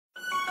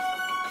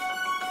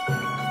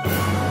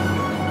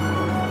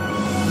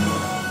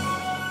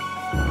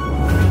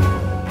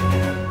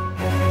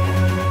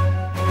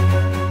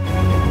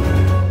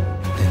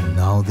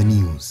The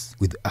news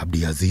with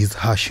Abdiaziz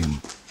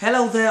Hashim.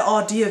 Hello there,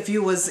 our dear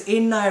viewers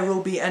in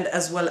Nairobi and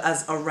as well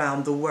as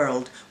around the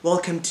world.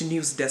 Welcome to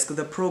News Desk,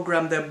 the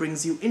program that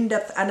brings you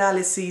in-depth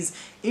analyses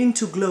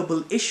into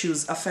global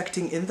issues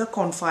affecting in the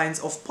confines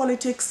of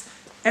politics,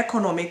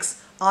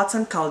 economics, arts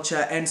and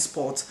culture and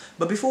sports.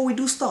 But before we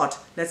do start,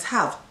 let's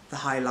have the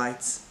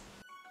highlights.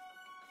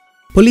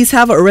 Police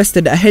have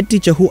arrested a head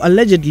teacher who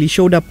allegedly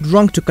showed up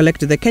drunk to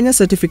collect the Kenya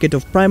Certificate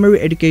of Primary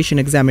Education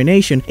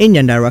examination in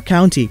Nyandarua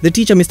County. The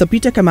teacher, Mr.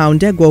 Peter Kamau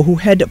Ndegwa, who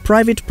had a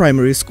private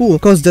primary school,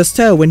 caused a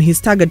stir when he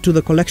staggered to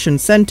the collection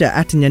center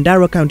at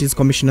Nyandarua County's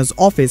Commissioner's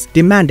office,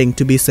 demanding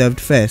to be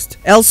served first.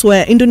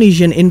 Elsewhere,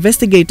 Indonesian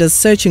investigators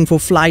searching for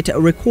flight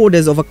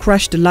recorders of a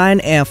crashed Lion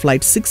Air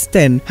Flight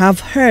 610 have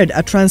heard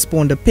a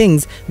transponder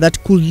pings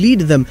that could lead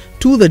them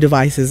to the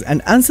devices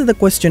and answer the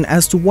question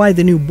as to why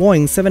the new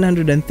Boeing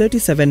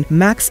 737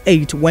 MAX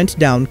 8 went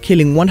down,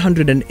 killing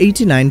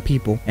 189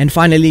 people. And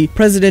finally,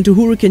 President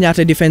Uhuru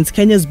Kenyatta defends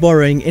Kenya's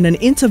borrowing in an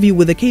interview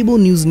with a cable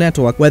news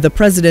network where the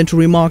president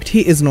remarked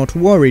he is not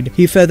worried.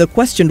 He further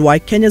questioned why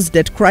Kenya's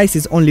debt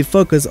crisis only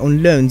focuses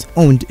on loans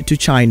owed to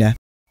China.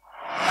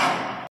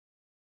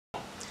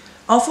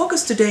 Our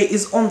focus today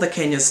is on the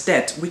Kenya's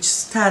debt, which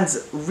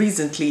stands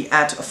recently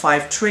at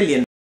 5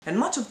 trillion, and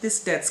much of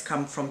this debts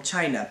come from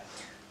China.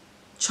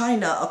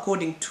 China,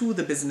 according to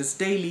the Business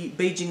Daily,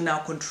 Beijing now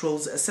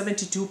controls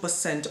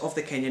 72% of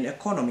the Kenyan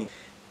economy.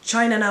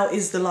 China now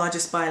is the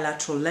largest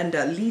bilateral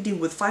lender, leading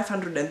with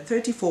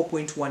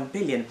 534.1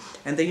 billion,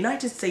 and the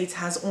United States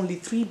has only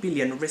 3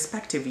 billion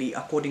respectively,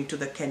 according to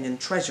the Kenyan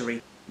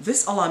Treasury.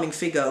 This alarming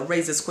figure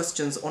raises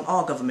questions on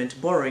our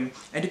government borrowing,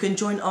 and you can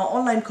join our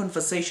online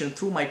conversation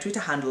through my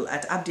Twitter handle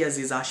at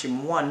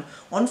AbdiazizHashim1,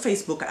 on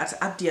Facebook at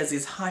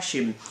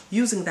AbdiazizHashim,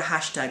 using the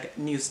hashtag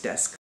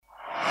NewsDesk.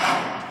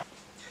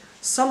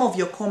 Some of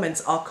your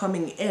comments are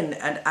coming in,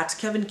 and at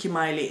Kevin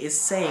Kimaile is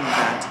saying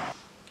that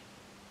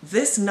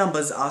these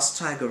numbers are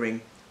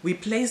staggering. We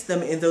place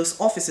them in those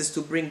offices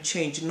to bring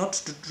change, not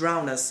to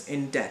drown us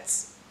in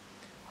debts.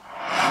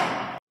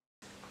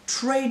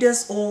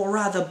 Traders, or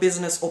rather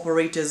business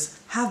operators,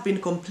 have been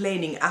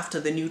complaining after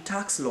the new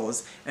tax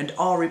laws, and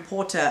our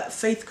reporter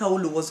Faith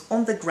Kaulu was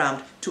on the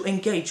ground to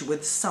engage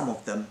with some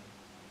of them.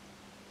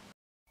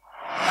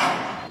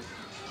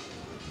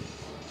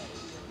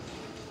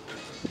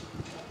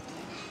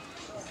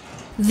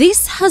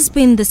 This has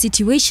been the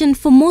situation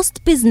for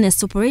most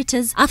business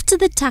operators after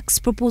the tax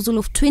proposal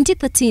of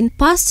 2013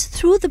 passed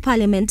through the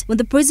parliament when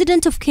the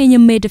president of Kenya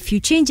made a few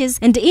changes,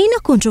 and in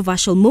a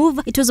controversial move,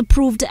 it was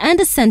approved and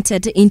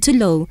assented into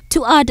law.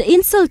 To add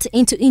insult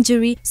into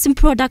injury, some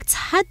products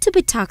had to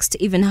be taxed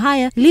even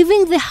higher,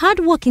 leaving the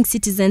hard-working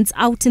citizens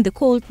out in the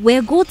cold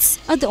where goats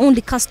are the only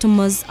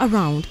customers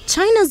around.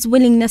 China's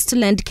willingness to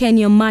lend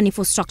Kenya money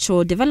for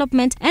structural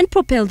development and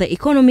propel the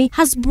economy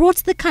has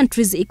brought the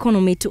country's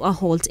economy to a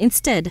halt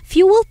instead.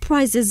 Fuel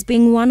prices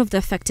being one of the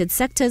affected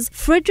sectors,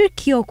 Frederick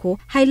Kyoko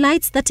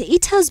highlights that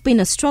it has been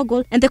a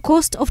struggle and the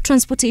cost of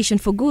transportation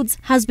for goods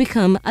has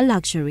become a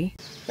luxury.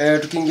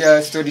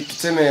 Tukiingia story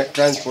tuseme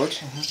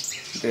transport,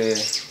 they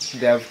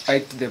have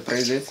hiked the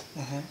prices.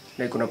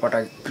 Like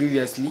unapata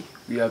previously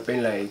we are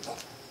paying like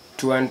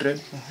 200,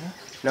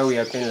 now we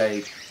are paying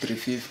like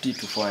 350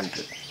 to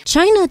 400.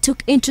 China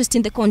took interest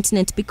in the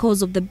continent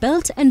because of the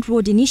Belt and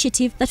Road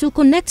Initiative that will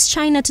connect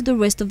China to the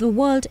rest of the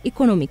world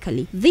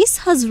economically. This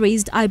has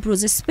raised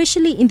eyebrows,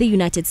 especially in the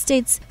United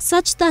States,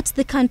 such that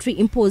the country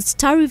imposed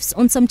tariffs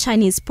on some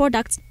Chinese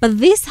products, but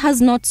this has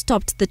not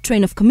stopped the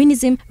train of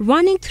communism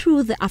running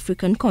through the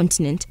African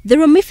continent. The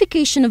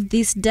ramification of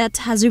this debt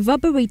has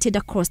reverberated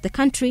across the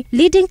country,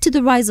 leading to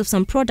the rise of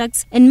some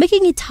products and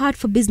making it hard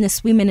for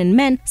business women and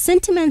men,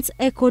 sentiments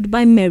echoed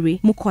by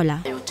Mary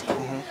Mukola.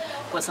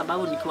 Kwa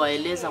sababu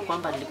nikiwaeleza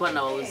kwamba nilikuwa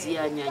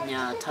nawauzia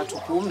nyanya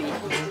 310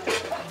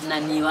 na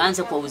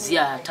nianze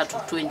kuwauzia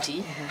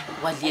 320,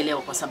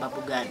 walielewa kwa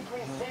sababu gani?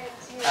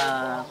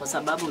 Kwa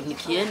sababu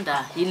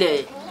nikienda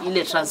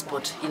ile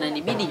transport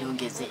inanibidi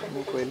niongeze.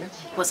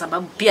 Kwa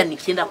sababu pia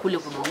nikienda kule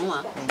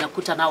kununua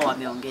nakuta nao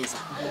wameongeza.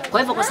 Kwa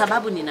hivyo kwa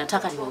sababu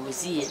ninataka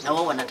niwauzie na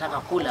wao wanataka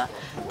kula,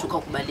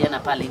 tukakubaliana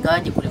pale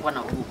ingawaje kulikuwa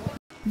na ugumu.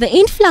 The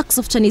influx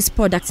of Chinese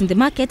products in the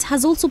market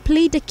has also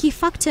played a key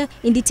factor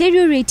in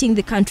deteriorating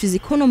the country's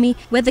economy,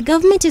 where the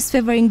government is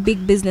favoring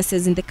big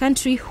businesses in the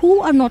country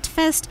who are not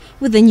faced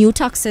with the new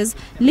taxes,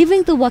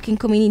 leaving the working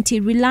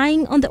community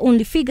relying on the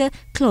only figure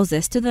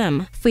closest to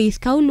them. Faith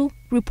Kaulu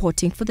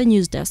reporting for the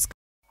News Desk.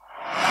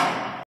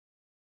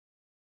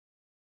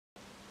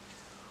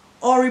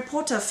 Our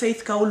reporter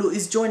Faith Kaulu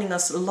is joining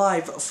us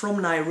live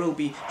from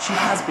Nairobi. She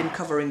has been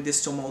covering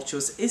this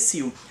tumultuous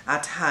issue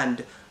at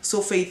hand.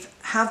 So Faith,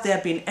 have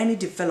there been any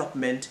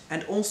development,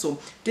 and also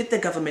did the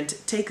government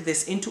take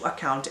this into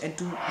account and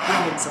to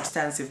bring in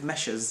substantive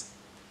measures?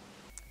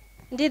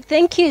 Indeed,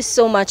 thank you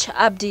so much,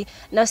 Abdi.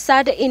 Now,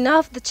 sad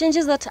enough, the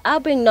changes that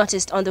are being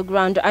noticed on the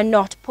ground are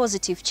not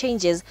positive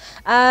changes.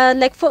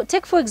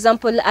 Take for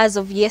example, as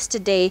of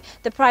yesterday,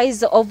 the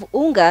price of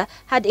unga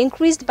had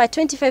increased by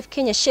 25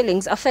 Kenya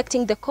shillings,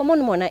 affecting the common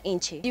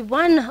mwananchi.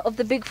 One of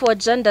the big four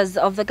agendas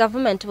of the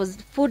government was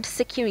food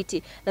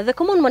security. Now, the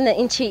common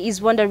mwananchi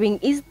is wondering,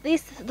 is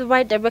this the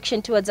right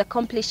direction towards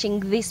accomplishing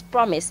this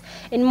promise?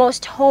 In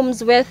most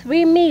homes where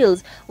 3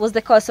 meals was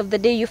the cost of the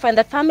day, you find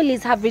that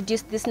families have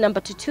reduced this number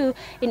to 2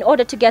 in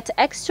order to get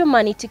extra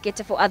money to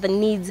cater for other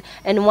needs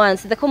and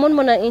wants. The common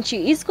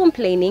mwananchi is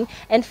complaining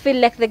and feel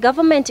like the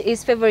government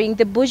is favoring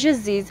the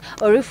bourgeoisie,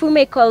 or if we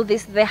may call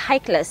this the high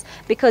class,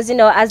 because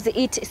as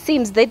it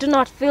seems they do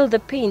not feel the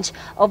pinch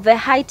of the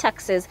high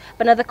taxes.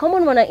 But now the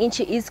common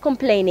mwananchi is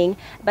complaining,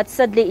 but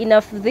sadly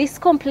enough, these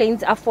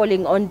complaints are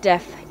falling on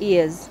deaf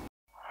ears.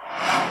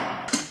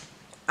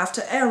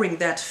 After airing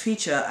that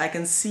feature, I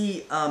can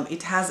see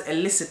it has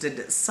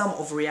elicited some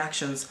of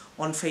reactions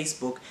on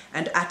Facebook.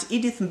 And at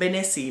Edith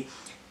Mbenesi,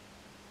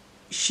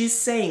 she's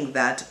saying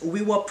that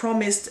we were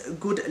promised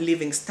good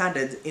living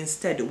standards,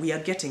 instead we are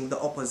getting the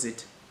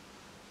opposite.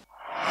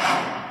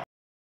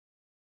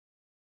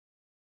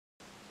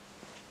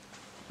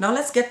 Now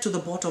let's get to the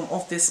bottom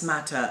of this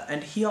matter,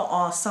 and here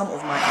are some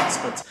of my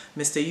experts.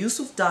 Mr.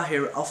 Yusuf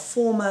Dahir, a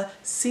former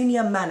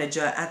senior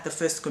manager at the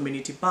First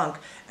Community Bank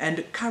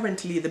and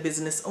currently the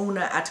business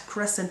owner at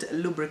Crescent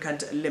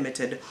Lubricant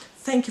Limited.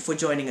 Thank you for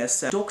joining us,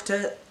 sir.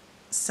 Dr.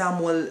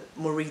 Samuel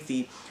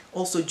Murithi,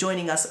 also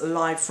joining us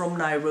live from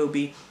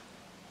Nairobi.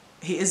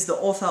 He is the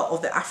author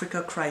of The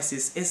Africa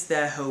Crisis, Is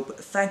There Hope?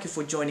 Thank you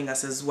for joining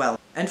us as well.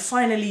 And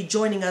finally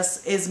joining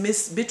us is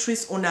Miss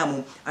Beatrice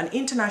Onamu, an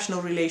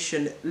international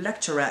relation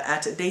lecturer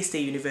at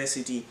Daystate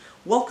University.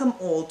 Welcome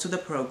all to the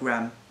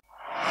program.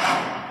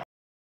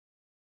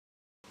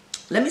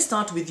 Let me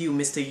start with you,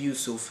 Mr.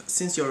 Yusuf,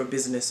 since you're a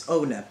business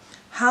owner.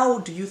 How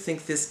do you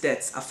think these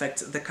debts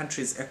affect the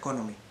country's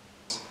economy?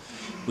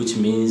 Which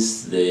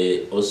means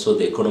also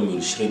the economy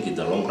will shrink in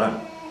the long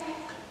run.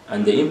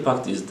 And the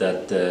impact is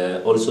that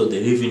also the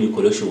revenue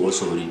collection will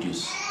also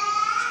reduce.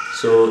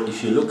 So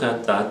if you look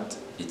at that,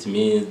 it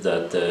means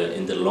that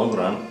in the long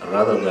run,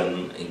 rather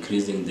than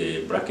increasing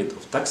the bracket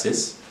of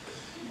taxes,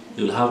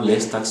 you'll have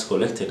less tax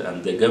collected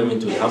and the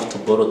government will have to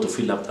borrow to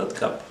fill up that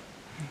gap.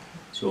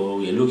 So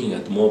we're looking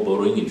at more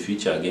borrowing in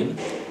future again,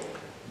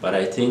 but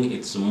I think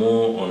it's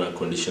more on a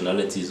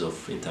conditionalities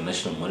of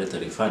International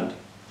Monetary Fund,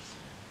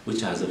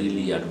 which has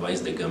really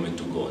advised the government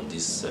to go on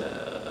this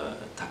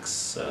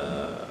tax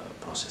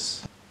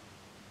process.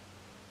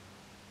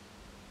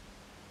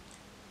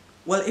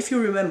 Well, if you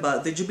remember,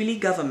 the Jubilee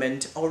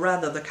government, or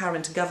rather the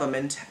current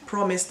government,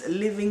 promised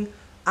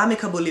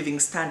amicable living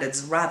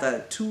standards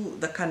rather to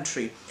the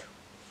country.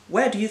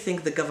 Where do you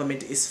think the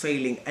government is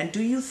failing? And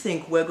do you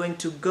think we're going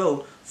to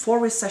go for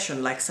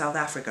recession like South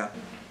Africa?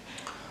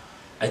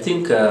 I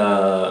think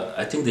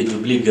the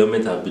Jubilee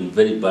government have been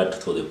very bad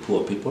to the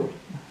poor people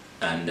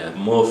and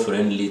more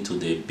friendly to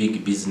the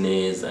big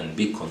business and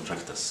big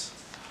contractors.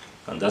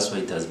 And that's why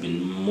it has been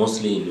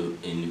mostly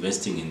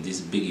investing in this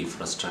big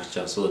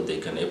infrastructure so that they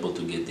can able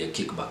to get their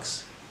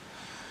kickbacks.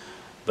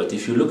 But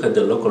if you look at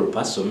the local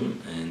person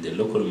and the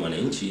local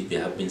mwananchi, they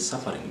have been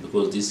suffering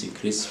because this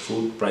increased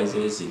food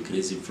prices,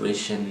 increased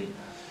inflation,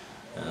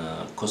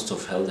 cost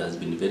of health has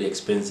been very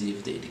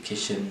expensive, the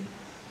education,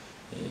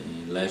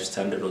 life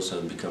standard also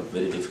has become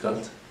very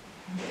difficult.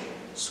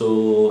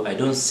 So I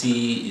don't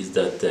see is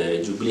that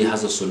Jubilee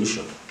has a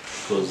solution.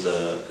 Because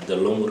the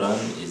long run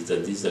is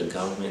that this is a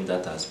government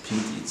that has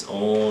pinned its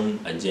own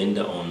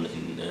agenda on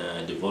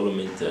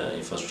development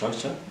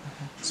infrastructure,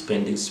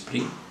 spending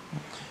spree.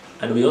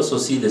 And we also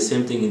see the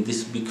same thing in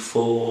this big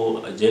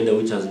four agenda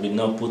which has been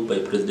now put by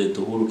President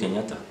Uhuru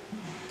Kenyatta.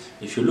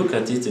 If you look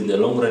at it in the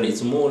long run,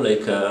 it's more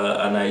like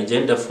an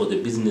agenda for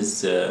the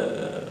business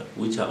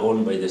which are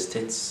owned by the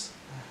states.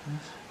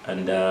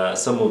 And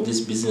some of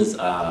this business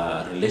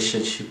are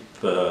relationship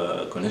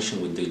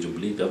connection with the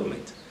Jubilee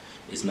government.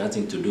 It's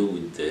nothing to do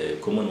with the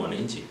common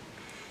mwananchi.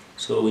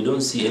 So we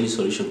don't see any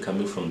solution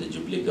coming from the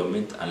Jubilee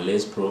government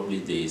unless probably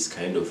there is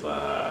kind of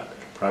a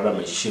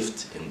paradigm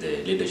shift in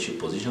the leadership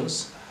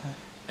positions.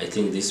 I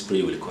think this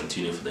spree will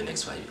continue for the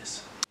next 5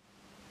 years.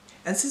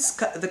 And since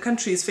the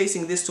country is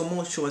facing this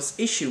tumultuous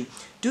issue,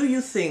 do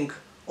you think,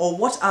 or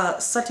what are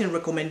certain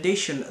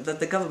recommendations that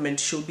the government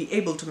should be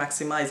able to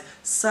maximize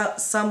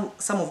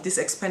some of this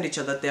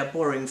expenditure that they are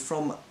borrowing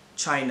from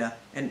China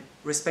and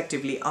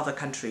respectively other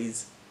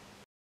countries?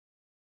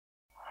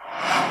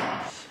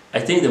 I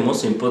think the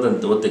most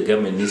important what the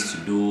government needs to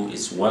do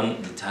is, one,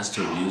 it has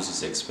to reduce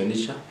its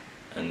expenditure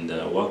and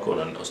work on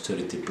an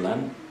austerity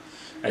plan.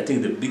 I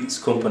think the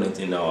biggest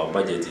component in our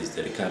budget is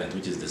the recurrent,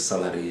 which is the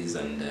salaries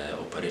and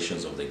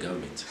operations of the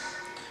government.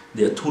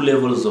 There are two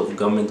levels of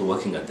government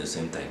working at the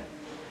same time.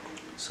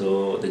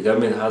 So the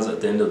government has at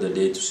the end of the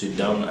day to sit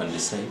down and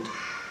decide,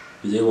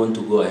 do they want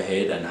to go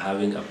ahead and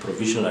having a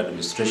provisional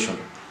administration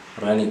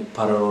running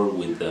parallel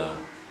with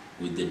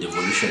the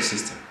devolution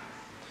system?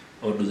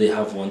 Or do they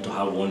want to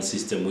have one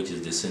system which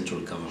is the central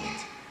government?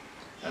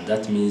 And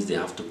that means they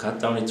have to cut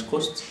down its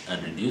costs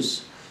and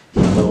reduce.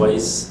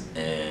 Otherwise,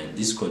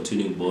 this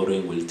continuing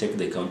borrowing will take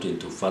the country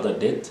into further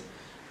debt,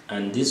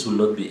 and this will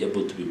not be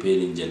able to be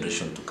paid in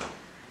generation to come.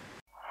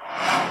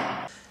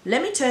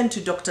 Let me turn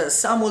to Dr.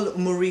 Samuel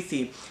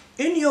Murithi.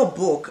 In your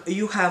book,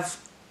 you have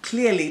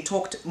clearly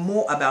talked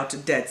more about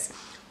debts.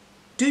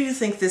 Do you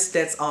think these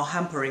debts are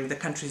hampering the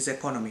country's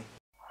economy?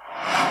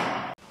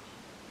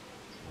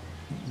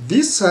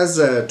 This has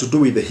to do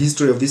with the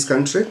history of this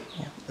country,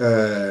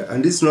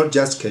 and it's not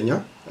just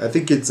Kenya. I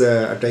think it's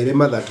a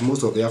dilemma that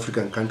most of the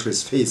African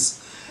countries face,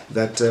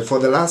 that for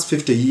the last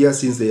 50 years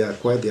since they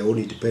acquired their own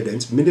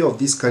independence, many of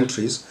these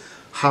countries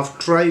have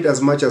tried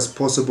as much as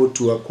possible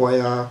to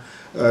acquire,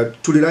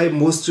 to rely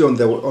mostly on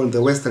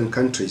the Western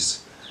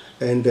countries.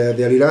 And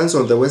their reliance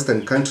on the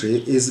Western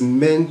country is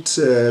meant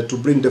to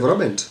bring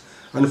development.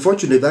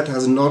 Unfortunately, that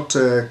has not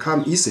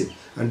come easy,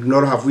 and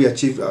nor have we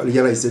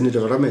realized any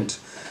development.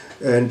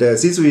 And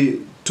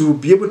to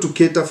be able to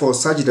cater for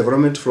such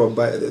development,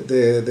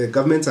 the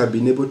governments have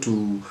been able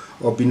to,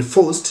 or been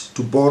forced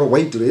to borrow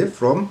widely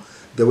from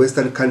the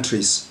Western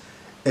countries.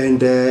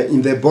 And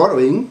in their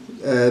borrowing,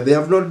 they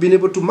have not been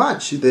able to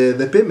match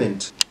the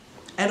payment.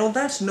 And on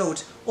that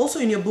note, also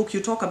in your book you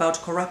talk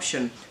about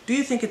corruption. Do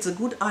you think it's a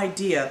good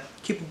idea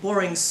keep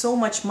borrowing so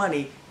much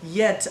money,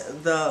 yet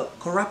the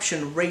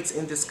corruption rates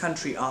in this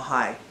country are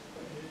high?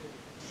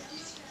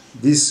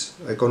 This,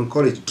 I can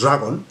call it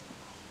dragon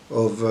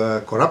of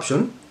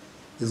corruption,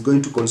 is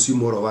going to consume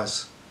more of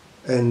us.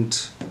 And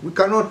we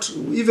cannot,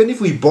 even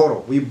if we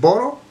borrow,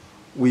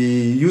 we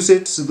use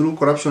it through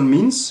corruption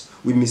means,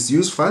 we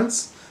misuse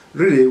funds,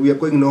 really we are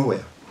going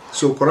nowhere.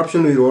 So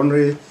corruption will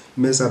only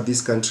mess up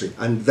this country,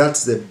 and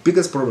that's the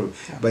biggest problem.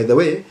 Yeah. By the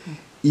way,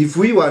 if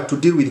we were to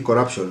deal with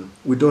corruption,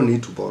 we don't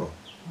need to borrow.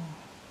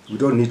 We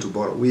don't need to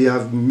borrow. We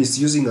are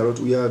misusing a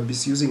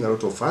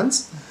lot of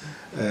funds,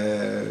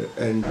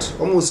 and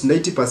almost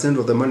 90%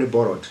 of the money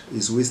borrowed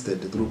is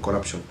wasted through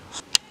corruption.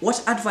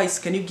 What advice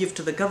can you give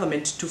to the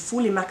government to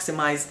fully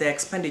maximize their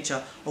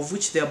expenditure, of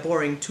which they are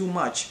borrowing too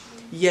much?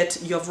 Yet,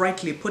 you have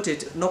rightly put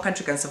it, no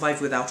country can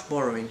survive without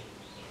borrowing.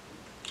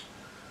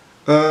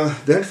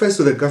 The advice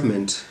to the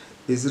government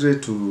is really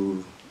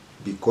to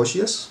be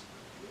cautious,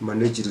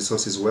 manage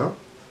resources well,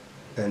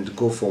 and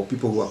go for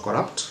people who are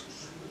corrupt,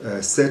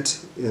 set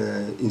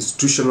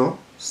institutional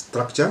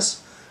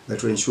structures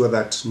that will ensure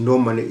that no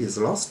money is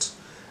lost,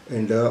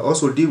 and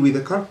also deal with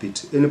the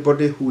culprit.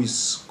 Anybody who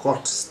is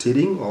caught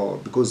stealing, or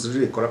because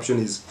really corruption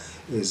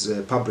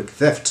is public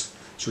theft,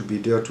 should be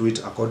dealt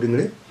with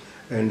accordingly,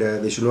 and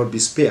they should not be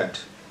spared.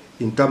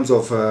 In terms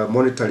of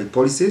monetary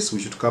policies, we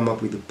should come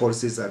up with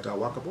policies that are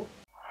workable.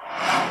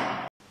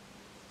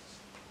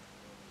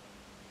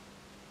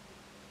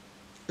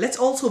 Let's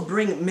also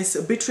bring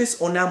Ms. Beatrice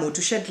Onamu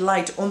to shed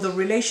light on the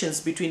relations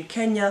between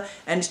Kenya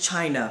and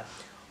China.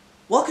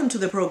 Welcome to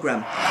the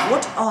program.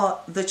 What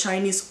are the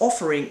Chinese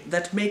offering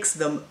that makes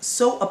them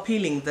so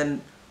appealing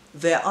than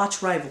their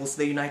arch rivals,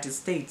 the United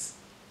States?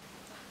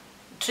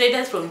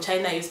 Traders from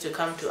China used to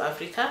come to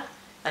Africa,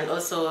 and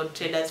also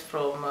traders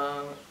from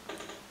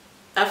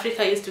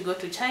Africa used to go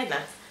to China.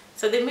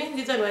 So the main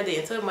reason why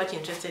they are so much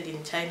interested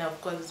in China,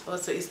 of course,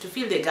 also is to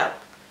fill the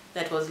gap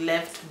that was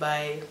left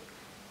by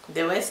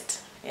the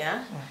West.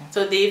 Yeah.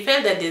 So they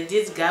felt that there's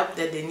this gap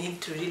that they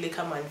need to really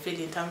come and fill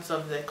in terms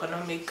of the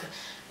economic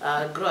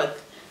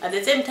growth. At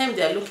the same time,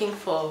 they are looking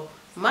for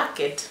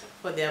market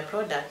for their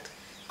product,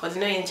 because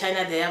you know in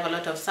China they have a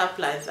lot of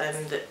supplies,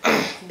 and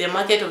the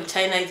market of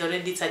China is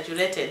already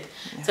saturated.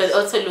 Yes. So they're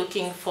also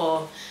looking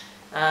for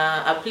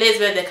a place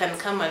where they can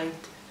come and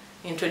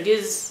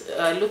introduce,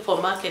 look for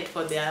market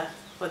for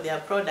their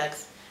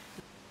products.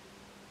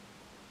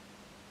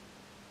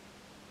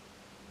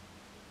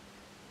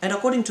 And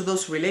according to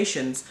those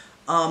relations,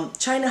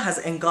 China has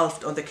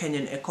engulfed on the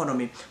Kenyan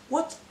economy.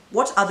 What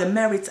are the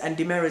merits and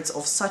demerits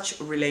of such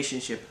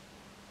relationship?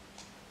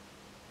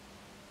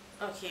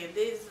 Okay,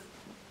 there's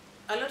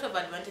a lot of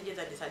advantages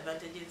and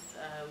disadvantages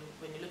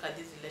when you look at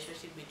this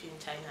relationship between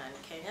China and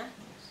Kenya.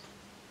 Yes.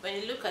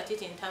 When you look at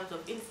it in terms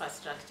of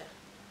infrastructure,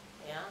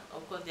 yeah,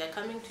 of course they are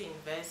coming to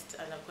invest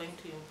and are going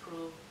to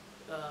improve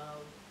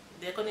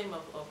the economy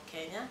of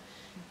Kenya.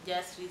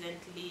 Just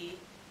recently,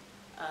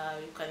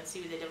 you can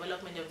see with the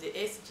development of the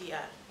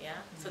SGR, yeah.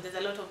 So there's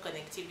a lot of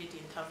connectivity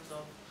in terms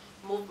of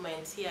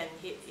movements here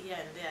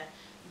and there,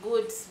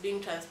 goods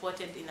being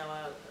transported in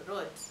our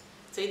roads.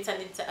 So it's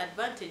an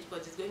advantage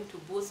because it's going to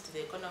boost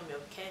the economy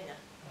of Kenya,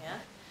 yeah.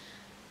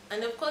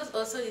 And of course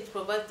also it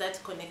provides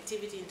that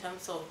connectivity in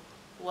terms of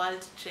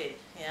world trade,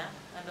 yeah,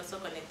 and also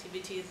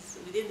connectivities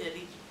within the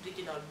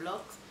regional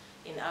blocks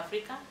in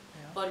Africa,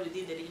 yeah, or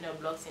within the regional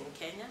blocks in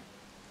Kenya.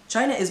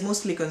 China is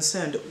mostly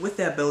concerned with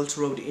their Belt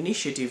Road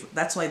initiative.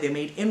 That's why they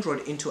made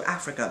inroad into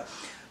Africa.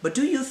 But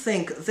do you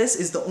think this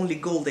is the only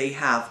goal they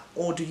have,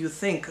 or do you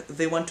think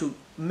they want to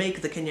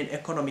make the Kenyan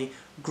economy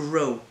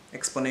grow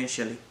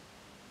exponentially?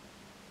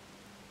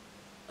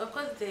 Of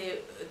course,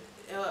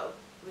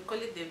 we call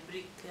it the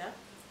BRIC, yeah?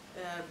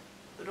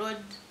 Road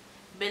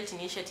Belt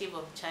Initiative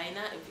of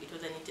China. It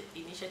was an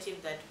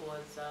initiative that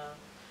was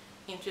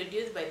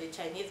introduced by the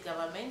Chinese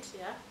government,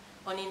 yeah,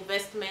 on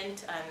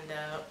investment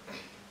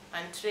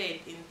and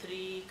trade in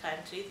 3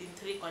 countries, in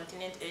 3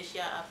 continents,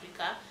 Asia,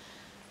 Africa,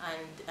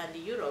 and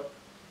Europe.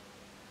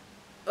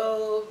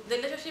 The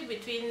relationship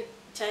between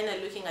China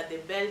looking at the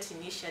Belt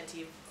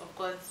Initiative, of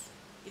course,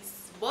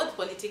 it's both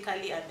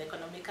politically and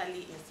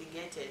economically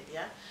instigated.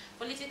 Yeah,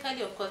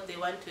 politically, of course, they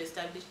want to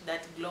establish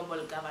that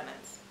global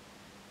governance,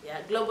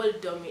 yeah, global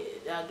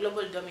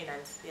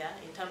dominance, yeah,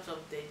 in terms of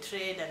the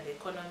trade and the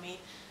economy,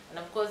 and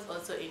of course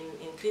also in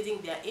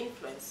increasing their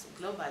influence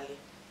globally.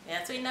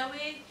 Yeah, so in a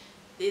way,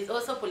 there's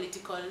also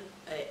political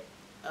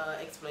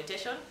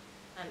exploitation,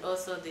 and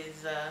also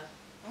there's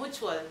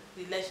mutual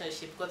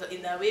relationship, because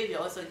in a way we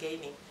are also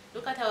gaining.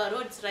 Look at our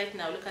roads right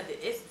now, look at the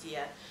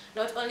SGR.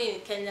 Not only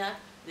in Kenya,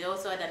 they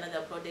also had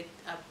another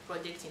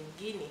project in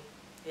Guinea,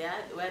 yeah,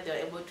 where they were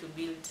able to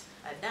build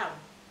a dam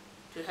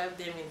to help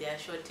them in their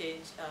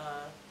shortage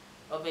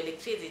of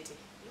electricity.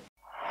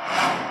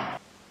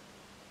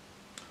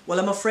 Well,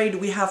 I'm afraid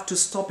we have to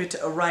stop it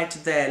right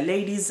there.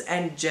 Ladies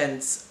and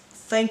gents,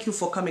 thank you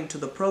for coming to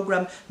the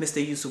program,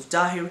 Mr. Yusuf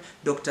Dahir,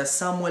 Dr.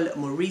 Samuel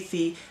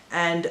Murithi,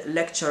 and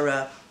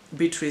lecturer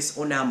Beatrice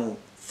Onamu.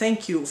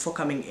 Thank you for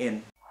coming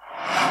in.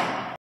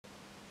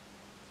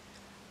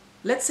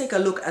 Let's take a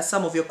look at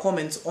some of your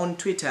comments on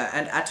Twitter,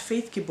 and at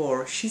Faith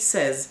Kibor, she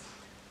says,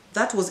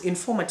 that was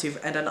informative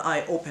and an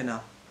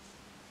eye-opener.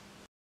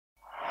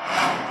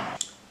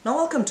 Now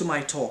welcome to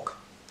my talk.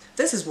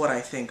 This is what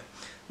I think.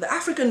 The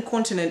African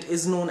continent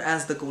is known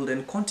as the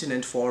Golden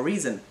Continent for a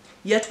reason.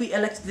 Yet we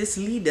elect these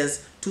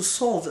leaders to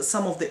solve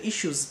some of the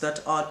issues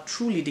that are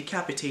truly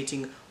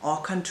decapitating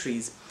our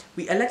countries.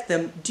 We elect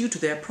them due to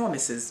their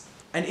promises.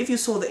 And if you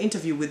saw the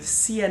interview with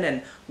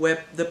CNN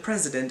where the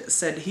president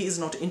said he is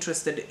not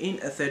interested in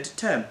a 3rd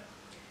term,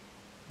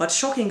 but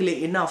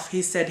shockingly enough,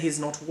 he said he's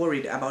not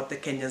worried about the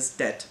Kenya's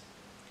debt.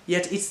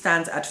 Yet it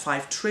stands at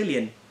 5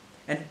 trillion.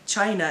 And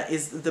China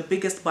is the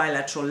biggest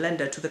bilateral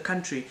lender to the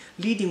country,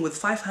 leading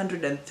with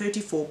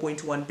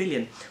 534.1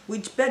 billion,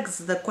 which begs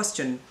the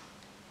question,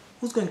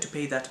 who's going to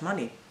pay that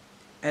money?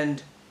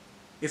 And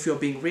if you're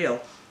being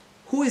real,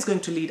 who is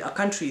going to lead a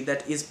country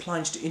that is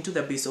plunged into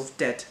the abyss of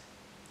debt?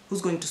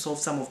 Who's going to solve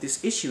some of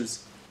these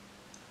issues?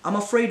 I'm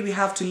afraid we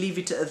have to leave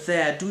it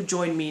there. Do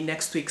join me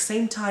next week,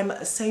 same time,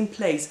 same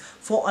place,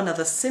 for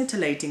another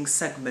scintillating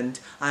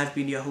segment. I've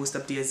been your host,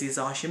 Abdiaziz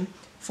Hashim.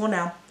 For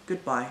now,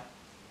 goodbye.